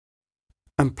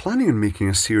I'm planning on making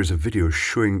a series of videos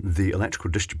showing the electrical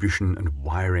distribution and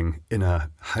wiring in a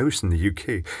house in the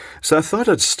UK. So I thought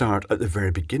I'd start at the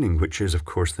very beginning, which is of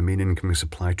course the main incoming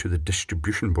supply to the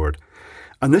distribution board.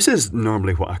 And this is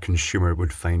normally what a consumer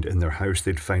would find in their house.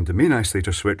 They'd find the main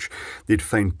isolator switch, they'd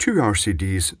find two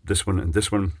RCDs, this one and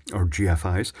this one, or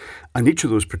GFIs, and each of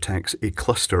those protects a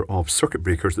cluster of circuit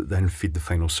breakers that then feed the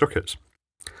final circuits.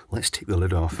 Let's take the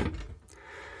lid off.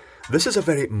 This is a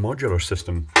very modular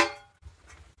system.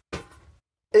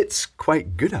 It's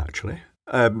quite good actually.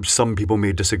 Some people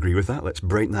may disagree with that. Let's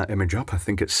brighten that image up. I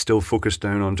think it's still focused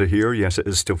down onto here. Yes, it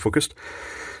is still focused.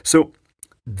 So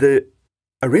the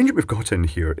arrangement we've got in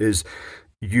here is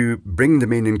you bring the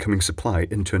main incoming supply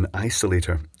into an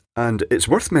isolator. And it's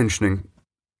worth mentioning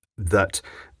that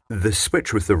the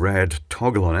switch with the red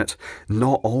toggle on it,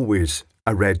 not always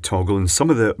a red toggle. In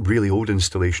some of the really old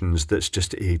installations, that's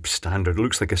just a standard, it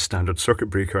looks like a standard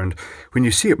circuit breaker, and when you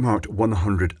see it marked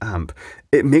 100 amp,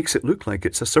 it makes it look like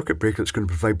it's a circuit breaker that's going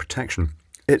to provide protection.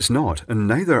 It's not, and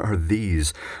neither are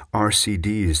these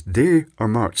RCDs. They are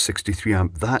marked 63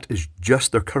 amp. That is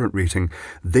just their current rating.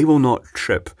 They will not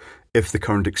trip if the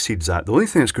current exceeds that. The only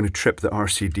thing that's going to trip the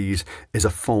RCDs is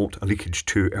a fault, a leakage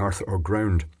to earth or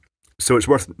ground. So it's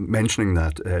worth mentioning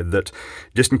that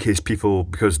just in case people,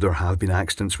 because there have been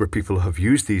accidents where people have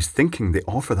used these thinking they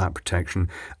offer that protection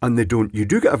and they don't, you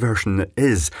do get a version that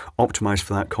is optimized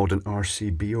for that called an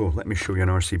RCBO. Let me show you an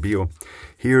RCBO.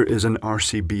 Here is an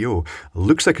RCBO.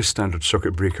 Looks like a standard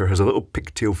circuit breaker, has a little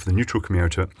pigtail for the neutral coming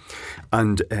out of it.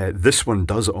 And this one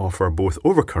does offer both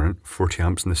overcurrent, 40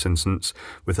 amps in this instance,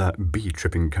 with that B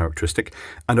tripping characteristic,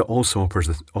 and it also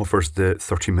offers the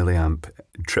 30 milliamp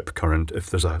trip current if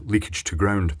there's a leakage to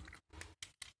ground.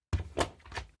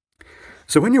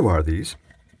 So when you wire these,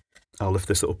 I'll lift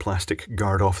this little plastic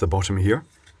guard off the bottom here.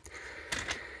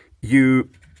 You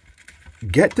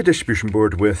get the distribution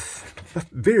board with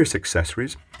various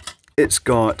accessories. It's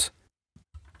got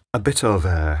a bit of,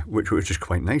 which is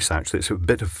quite nice actually, it's a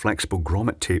bit of flexible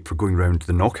grommet tape for going around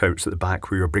the knockouts at the back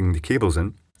where you're bringing the cables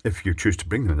in, if you choose to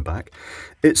bring them in the back.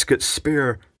 It's got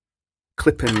spare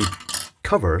clip-in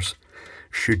covers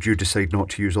should you decide not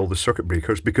to use all the circuit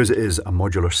breakers, because it is a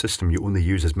modular system. You only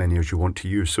use as many as you want to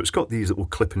use. So it's got these that will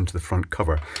clip into the front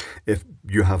cover if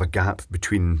you have a gap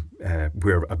between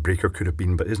where a breaker could have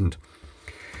been but isn't.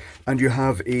 And you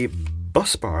have a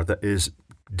bus bar that is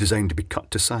designed to be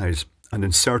cut to size and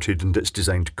inserted, and it's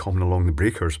designed to common along the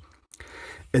breakers.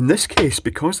 In this case,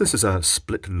 because this is a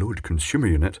split load consumer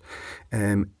unit,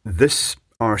 this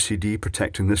RCD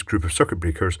protecting this group of circuit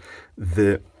breakers,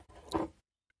 the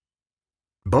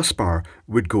bus bar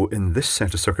would go in this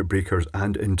set of circuit breakers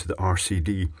and into the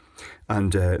RCD,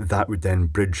 and that would then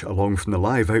bridge along from the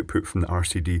live output from the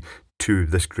RCD to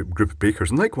this group of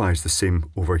breakers, and likewise the same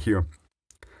over here.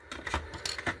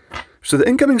 So the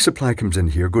incoming supply comes in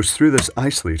here, goes through this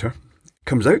isolator,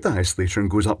 comes out the isolator and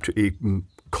goes up to a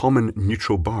common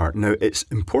neutral bar. Now it's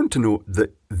important to note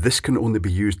that this can only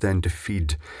be used then to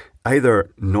feed either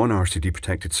non-RCD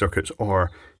protected circuits or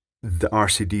the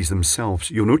RCDs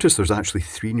themselves. You'll notice there's actually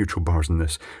 3 neutral bars in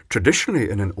this. Traditionally,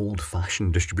 in an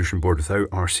old-fashioned distribution board without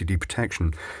RCD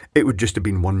protection, it would just have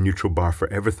been 1 neutral bar for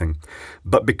everything.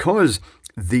 But because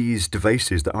these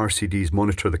devices, the RCDs,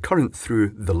 monitor the current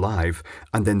through the live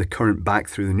and then the current back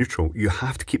through the neutral, you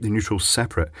have to keep the neutrals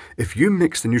separate. If you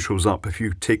mix the neutrals up, if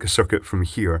you take a circuit from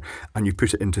here and you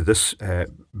put it into this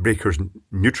breaker's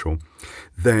neutral,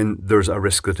 then there's a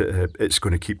risk that it's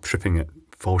going to keep tripping it.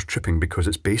 False tripping, because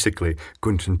it's basically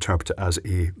going to interpret it as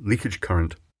a leakage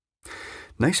current.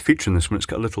 Nice feature in this one, it's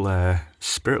got a little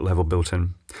spirit level built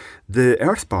in. The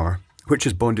earth bar, which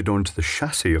is bonded onto the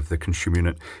chassis of the consumer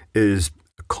unit, is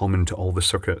common to all the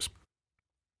circuits.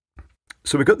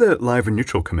 So we've got the live and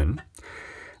neutral come in,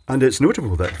 and it's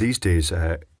notable that these days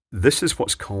this is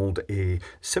what's called a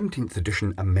 17th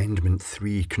edition Amendment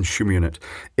 3 consumer unit.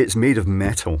 It's made of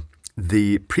metal.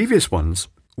 The previous ones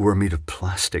were made of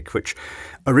plastic, which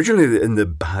originally in the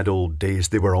bad old days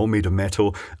they were all made of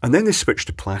metal, and then they switched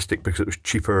to plastic because it was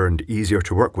cheaper and easier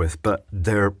to work with. But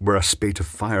there were a spate of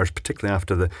fires, particularly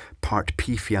after the Part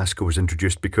P fiasco was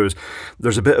introduced, because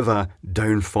there's a bit of a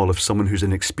downfall if someone who's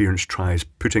inexperienced tries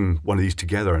putting one of these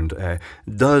together and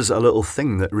does a little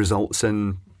thing that results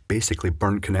in basically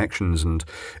burnt connections, and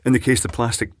in the case of the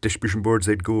plastic distribution boards,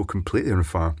 they'd go completely on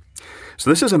fire. So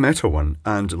this is a metal one,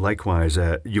 and likewise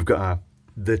you've got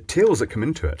the tails that come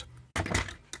into it,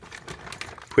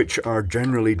 which are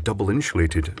generally double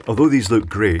insulated. Although these look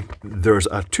grey, there's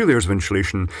 2 layers of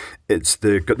insulation. It's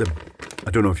got the,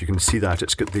 I don't know if you can see that,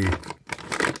 it's got the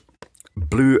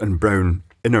blue and brown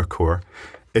inner core,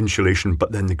 insulation,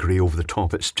 but then the grey over the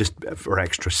top. It's just for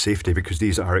extra safety because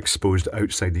these are exposed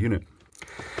outside the unit.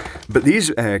 But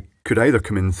these could either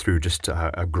come in through just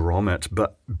a grommet,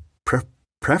 but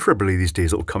preferably these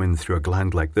days it'll come in through a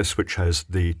gland like this, which has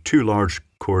the two large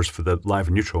cores for the live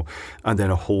and neutral, and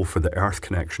then a hole for the earth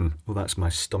connection. Well, that's my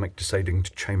stomach deciding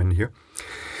to chime in here.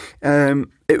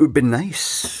 It would be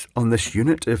nice on this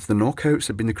unit if the knockouts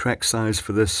had been the correct size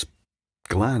for this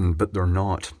gland, but they're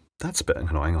not. That's a bit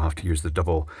annoying. I'll have to use the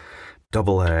double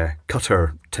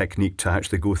cutter technique to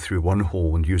actually go through one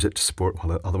hole and use it to support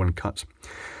while the other one cuts.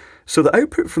 So the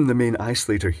output from the main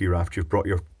isolator here, after you've brought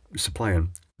your supply in,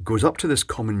 goes up to this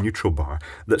common neutral bar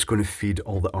that's going to feed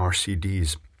all the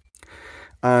RCDs.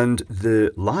 And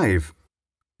the live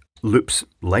loops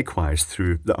likewise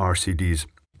through the RCDs.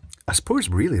 I suppose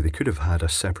really they could have had a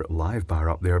separate live bar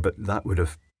up there, but that would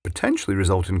have potentially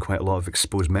resulted in quite a lot of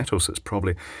exposed metal, so it's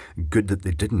probably good that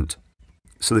they didn't.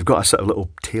 So they've got a sort of little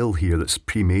tail here that's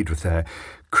pre-made with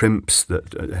crimps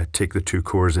that take the two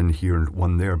cores in here and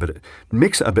one there, but it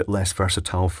makes it a bit less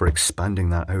versatile for expanding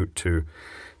that out to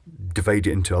divide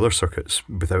it into other circuits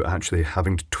without actually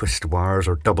having to twist wires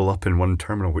or double up in one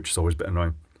terminal, which is always a bit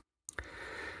annoying.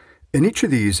 In each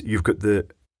of these, you've got the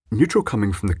neutral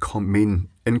coming from the main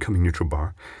incoming neutral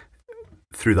bar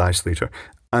through the isolator,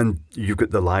 and you've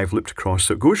got the live looped across,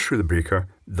 so it goes through the breaker,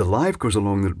 the live goes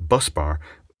along the bus bar,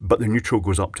 but the neutral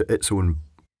goes up to its own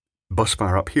bus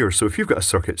bar up here. So if you've got a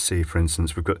circuit, say for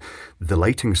instance, we've got the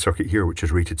lighting circuit here, which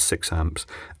is rated 6 amps,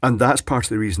 and that's part of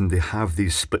the reason they have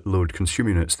these split load consume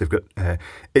units. They've got,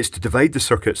 it's to divide the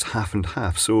circuits half and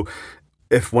half. So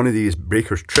if one of these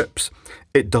breakers trips,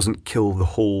 it doesn't kill the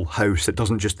whole house. It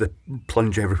doesn't just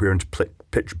plunge everywhere into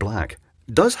pitch black.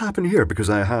 It does happen here because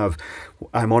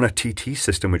I'm on a TT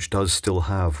system which does still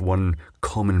have one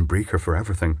common breaker for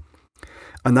everything.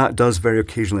 And that does very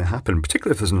occasionally happen,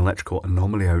 particularly if there's an electrical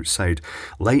anomaly outside.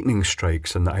 Lightning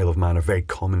strikes in the Isle of Man are very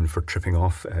common for tripping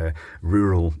off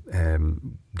rural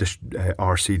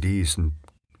RCDs and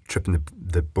tripping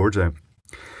the boards out.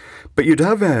 But you'd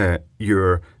have a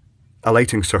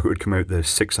lighting circuit would come out the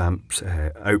 6 amps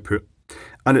output.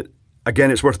 And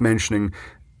again, it's worth mentioning,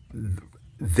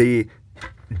 they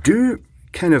do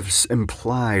kind of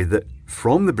imply that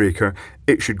from the breaker,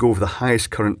 it should go over the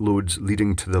highest current loads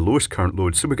leading to the lowest current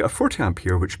loads. So we've got a 40 amp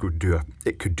here, which could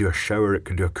do a shower, it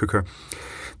could do a cooker.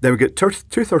 Then we get two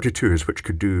 32s, which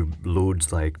could do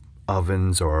loads like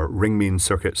ovens or ring main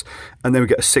circuits. And then we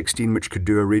get a 16, which could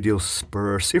do a radial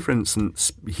spur, say for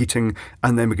instance, heating.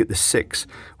 And then we get the 6,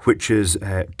 which is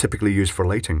typically used for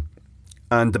lighting.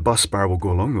 And the bus bar will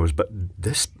go along those, but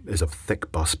this is a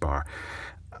thick bus bar.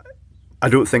 I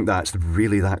don't think that's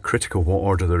really that critical what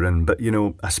order they're in, but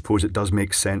I suppose it does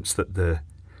make sense that the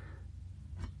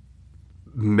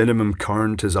minimum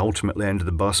current is ultimately end of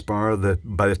the bus bar.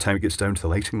 By the time it gets down to the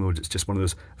lighting loads, it's just one of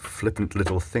those flippant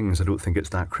little things. I don't think it's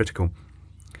that critical.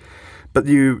 But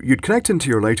you'd connect into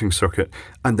your lighting circuit,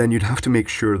 and then you'd have to make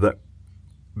sure that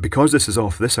because this is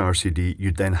off this RCD,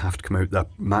 you'd then have to come out that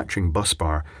matching bus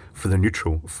bar for the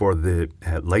neutral, for the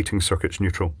lighting circuit's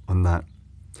neutral on that.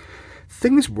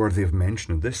 Things worthy of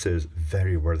mention, and this is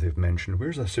very worthy of mention.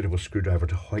 Where's a suitable screwdriver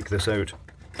to hike this out?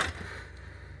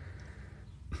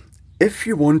 If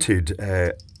you wanted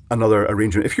another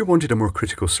arrangement, if you wanted a more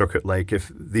critical circuit, like if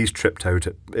these tripped out,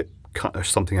 it cut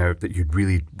something out that you'd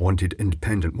really wanted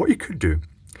independent, what you could do,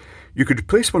 you could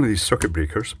replace one of these circuit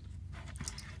breakers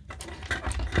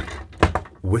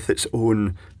with its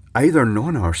own either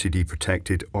non-RCD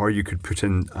protected, or you could put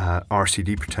in a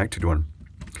RCD protected one.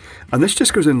 And this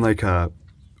just goes in like a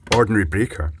ordinary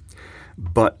breaker,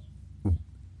 but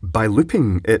by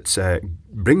looping its,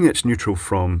 bringing its neutral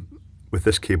with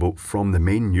this cable from the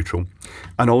main neutral,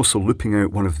 and also looping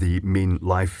out one of the main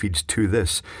live feeds to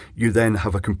this, you then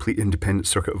have a complete independent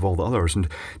circuit of all the others. And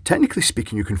technically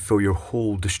speaking, you can fill your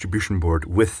whole distribution board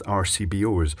with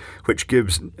RCBOs, which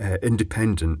gives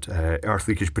independent earth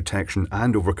leakage protection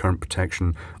and overcurrent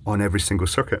protection on every single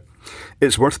circuit.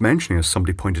 It's worth mentioning, as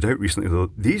somebody pointed out recently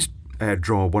though, these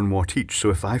draw 1 watt each. So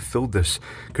if I filled this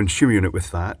consumer unit with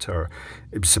that, or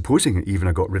supposing even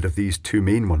I got rid of these two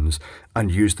main ones and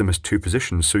used them as 2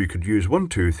 positions, so you could use 1,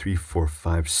 2, 3, 4,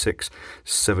 5, 6,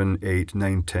 7, 8,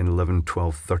 9, 10, 11,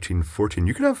 12, 13, 14.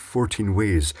 You could have 14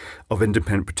 ways of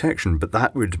independent protection, but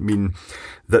that would mean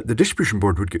that the distribution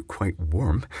board would get quite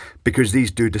warm because these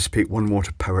do dissipate 1 watt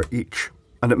of power each.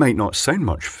 And it might not sound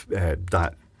much,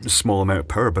 that small amount of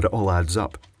power, but it all adds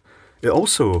up. It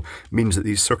also means that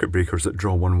these circuit breakers that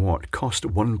draw 1 watt cost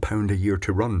 £1 a year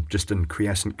to run, just in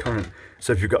quiescent current.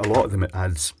 So if you've got a lot of them, it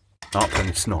adds up, and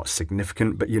it's not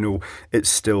significant, but it's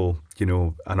still,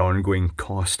 an ongoing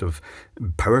cost of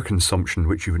power consumption,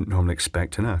 which you wouldn't normally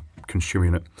expect in a consumer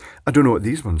unit. I don't know what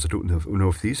these ones, I don't know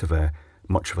if these have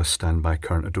much of a standby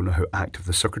current. I don't know how active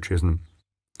the circuitry is in them.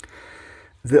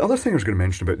 The other thing I was going to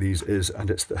mention about these is,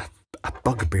 and it's a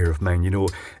bugbear of mine,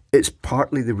 it's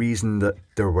partly the reason that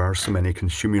there were so many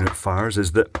consumer unit fires,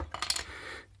 is that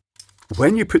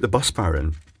when you put the bus bar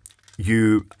in,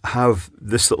 you have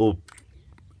this little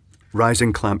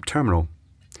rising clamp terminal.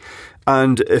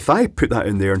 And if I put that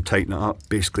in there and tighten it up,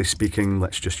 basically speaking,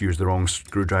 let's just use the wrong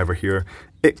screwdriver here,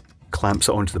 it clamps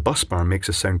it onto the bus bar and makes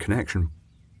a sound connection.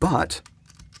 But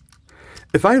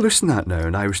if I loosen that now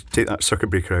and I was to take that circuit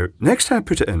breaker out, next time I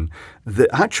put it in,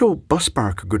 the actual bus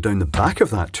bar could go down the back of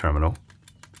that terminal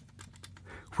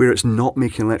where it's not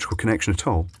making an electrical connection at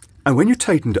all. And when you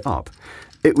tightened it up,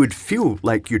 it would feel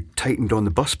like you tightened on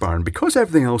the bus bar, and because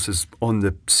everything else is on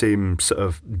the same sort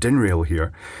of DIN rail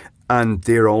here, and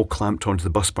they're all clamped onto the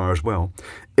bus bar as well,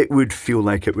 it would feel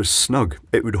like it was snug.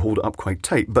 It would hold it up quite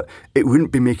tight, but it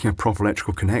wouldn't be making a proper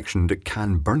electrical connection that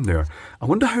can burn there. I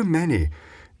wonder how many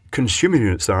consumer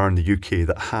units there are in the UK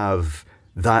that have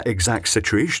that exact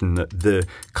situation, that the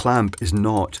clamp is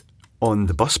not on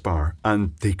the bus bar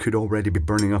and they could already be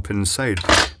burning up inside.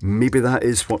 Maybe that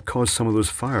is what caused some of those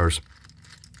fires.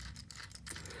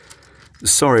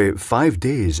 Sorry, 5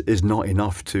 days is not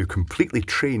enough to completely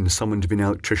train someone to be an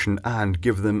electrician and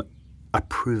give them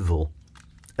approval.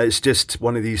 It's just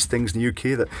one of these things in the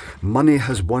UK that money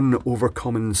has won over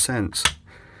common sense.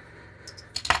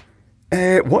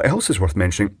 What else is worth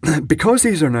mentioning? Because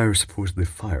these are now supposedly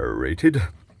fire rated,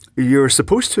 you're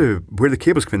supposed to, where the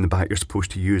cables come in the back, you're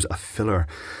supposed to use a filler.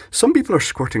 Some people are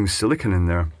squirting silicone in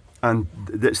there, and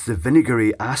it's the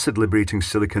vinegary acid liberating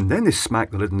silicone. Then they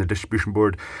smack the lid on the distribution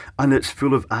board and it's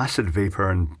full of acid vapour,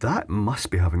 and that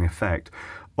must be having an effect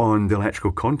on the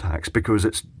electrical contacts, because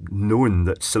it's known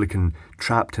that silicone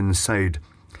trapped inside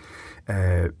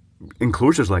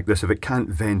enclosures like this, if it can't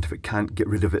vent, if it can't get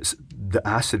rid of the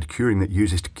acid curing that it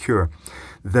uses to cure,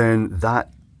 then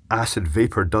that acid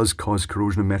vapour does cause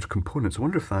corrosion of metal components. I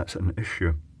wonder if that's an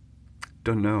issue.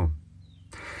 Don't know.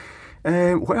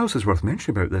 What else is worth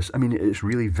mentioning about this? I mean, it's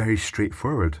really very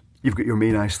straightforward. You've got your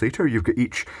main isolator, you've got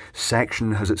each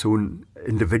section has its own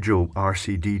individual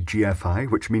RCD GFI,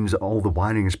 which means that all the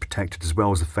wiring is protected as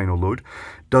well as the final load.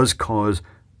 Does cause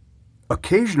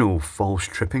occasional false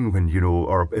tripping when,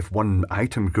 or if one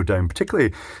item go down,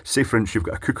 particularly, say for instance, you've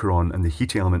got a cooker on and the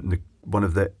heating element and one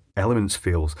of the elements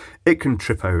fails, it can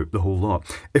trip out the whole lot.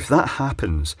 If that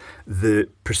happens, the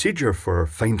procedure for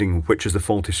finding which is the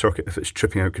faulty circuit if it's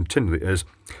tripping out continually is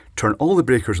turn all the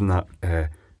breakers in that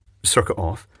circuit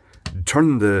off,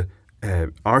 turn the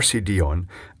RCD on,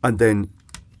 and then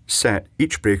set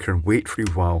each breaker and wait for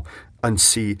a while and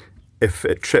see if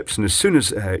it trips. And as soon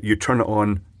as you turn it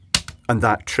on and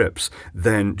that trips,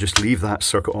 then just leave that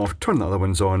circuit off, turn the other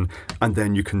ones on, and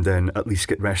then you can then at least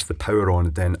get the rest of the power on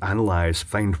and then analyse,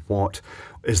 find what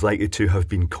is likely to have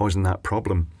been causing that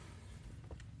problem.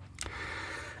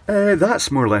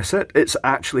 That's more or less it. It's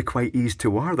actually quite easy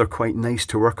to wire. They're quite nice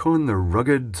to work on. They're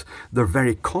rugged. They're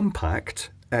very compact.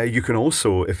 You can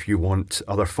also, if you want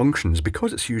other functions,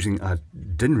 because it's using a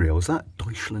DIN rail, is that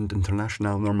Deutschland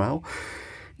International Normal?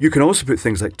 You can also put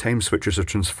things like time switches or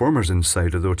transformers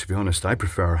inside, although to be honest, I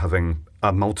prefer having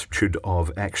a multitude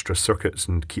of extra circuits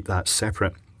and keep that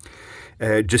separate.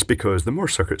 Just because the more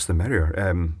circuits, the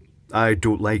merrier. I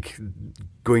don't like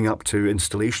going up to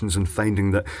installations and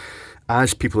finding that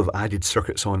as people have added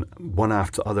circuits on one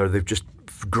after the other, they've just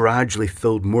gradually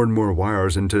filled more and more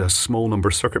wires into a small number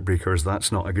of circuit breakers.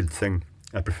 That's not a good thing.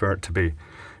 I prefer it to be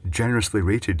generously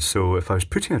rated, so if I was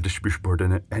putting a distribution board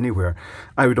in it anywhere,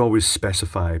 I would always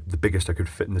specify the biggest I could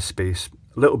fit in the space.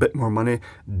 A little bit more money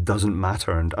doesn't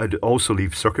matter, and I'd also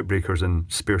leave circuit breakers and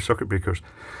spare circuit breakers.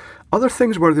 Other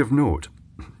things worthy of note: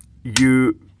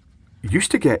 you used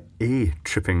to get A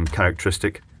tripping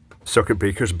characteristic circuit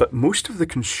breakers, but most of the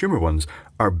consumer ones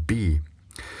are B.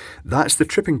 That's the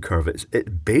tripping curve.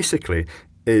 It basically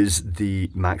is the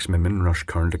maximum inrush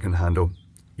current it can handle.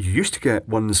 You used to get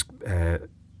ones,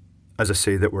 as I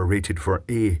say, that were rated for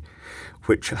A,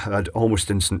 which had almost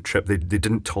instant trip. They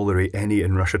didn't tolerate any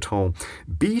inrush at all.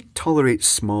 B tolerates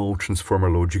small transformer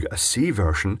loads. You get a C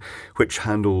version, which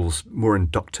handles more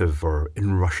inductive or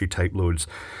inrushy type loads.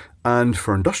 And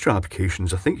for industrial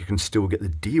applications, I think you can still get the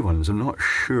D ones. I'm not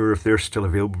sure if they're still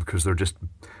available because they're just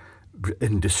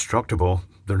indestructible.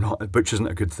 They're not, which isn't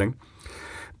a good thing.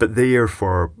 But they are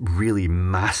for really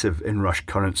massive inrush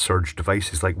current surge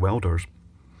devices like welders.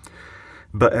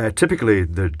 But typically,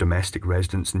 the domestic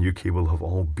residents in the UK will have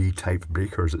all B-type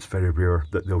breakers. It's very rare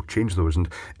that they'll change those. And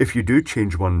if you do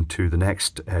change one to the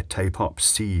next type up,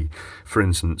 C, for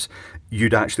instance,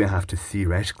 you'd actually have to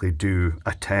theoretically do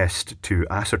a test to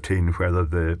ascertain whether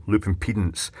the loop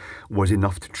impedance was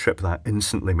enough to trip that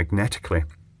instantly magnetically.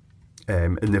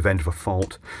 In the event of a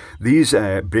fault. These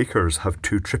breakers have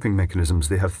two tripping mechanisms.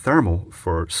 They have thermal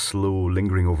for slow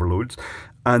lingering overloads,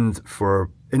 and for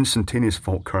instantaneous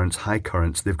fault currents, high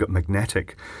currents, they've got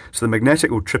magnetic. So the magnetic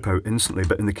will trip out instantly,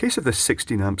 but in the case of this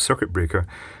 16 amp circuit breaker,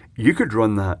 you could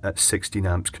run that at 16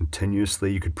 amps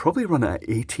continuously. You could probably run it at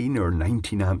 18 or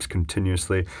 19 amps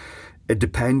continuously. It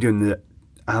depends on the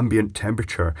ambient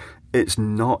temperature. It's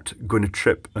not going to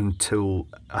trip until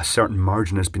a certain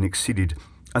margin has been exceeded.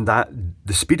 And that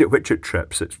the speed at which it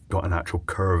trips, it's got an actual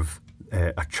curve,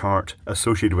 a chart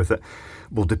associated with it,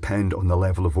 will depend on the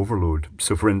level of overload.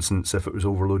 So for instance, if it was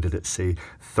overloaded at say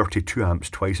 32 amps,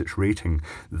 twice its rating,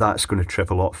 that's going to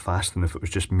trip a lot faster than if it was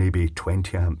just maybe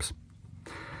 20 amps.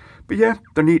 But yeah,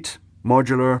 they're neat,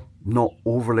 modular, not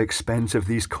overly expensive.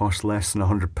 These cost less than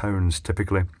 £100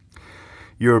 typically.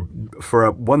 For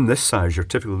one this size, you're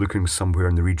typically looking somewhere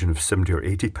in the region of £70 or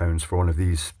 £80 for one of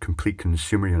these complete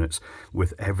consumer units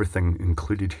with everything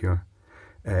included here.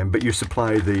 But you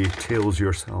supply the tails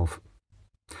yourself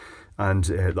and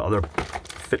the other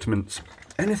fitments.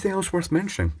 Anything else worth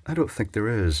mentioning? I don't think there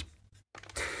is.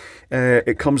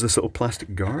 It comes this little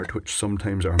plastic guard, which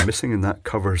sometimes are missing, and that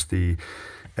covers the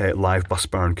live bus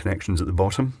bar and connections at the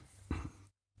bottom.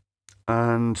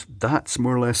 And that's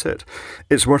more or less it.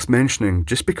 It's worth mentioning,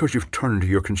 just because you've turned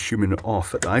your consumer unit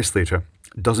off at the isolator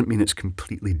doesn't mean it's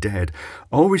completely dead.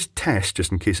 Always test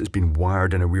just in case it's been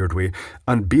wired in a weird way,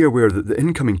 and be aware that the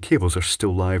incoming cables are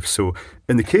still live. So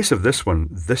in the case of this one,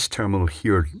 this terminal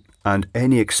here and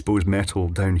any exposed metal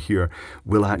down here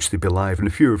will actually be live. And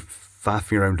if you're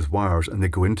faffing around with wires and they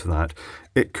go into that,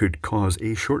 it could cause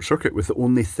a short circuit, with the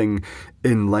only thing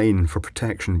in line for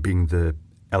protection being the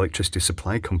electricity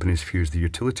supply company's fuse, the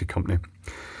utility company.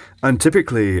 And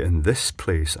typically in this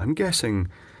place, I'm guessing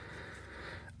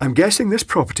this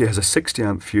property has a 60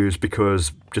 amp fuse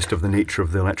because just of the nature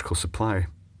of the electrical supply.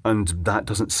 And that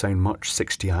doesn't sound much,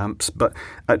 60 amps, but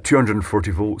at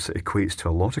 240 volts it equates to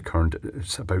a lot of current.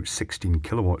 It's about 16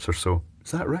 kilowatts or so.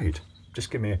 Is that right?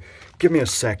 Just give me a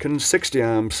second. 60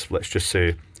 amps, let's just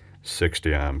say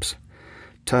 60 amps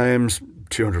times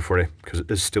 240, because it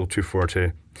is still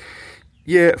 240.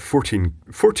 Yeah, 14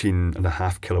 and a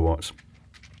half kilowatts.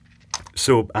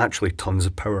 So actually tons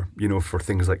of power, for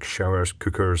things like showers,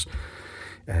 cookers,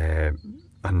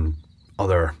 and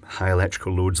other high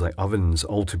electrical loads like ovens,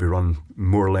 all to be run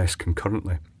more or less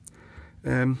concurrently.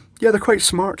 Yeah, they're quite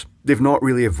smart. They've not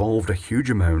really evolved a huge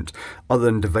amount other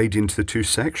than dividing into the two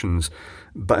sections,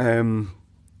 but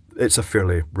it's a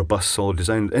fairly robust, solid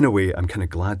design. In a way, I'm kind of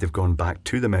glad they've gone back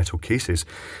to the metal cases,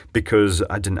 because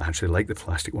I didn't actually like the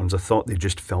plastic ones. I thought they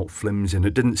just felt flimsy, and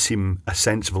it didn't seem a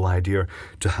sensible idea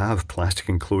to have plastic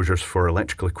enclosures for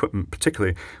electrical equipment,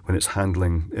 particularly when it's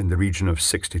handling in the region of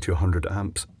 60 to 100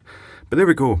 amps. But there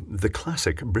we go, the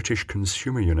classic British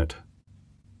consumer unit.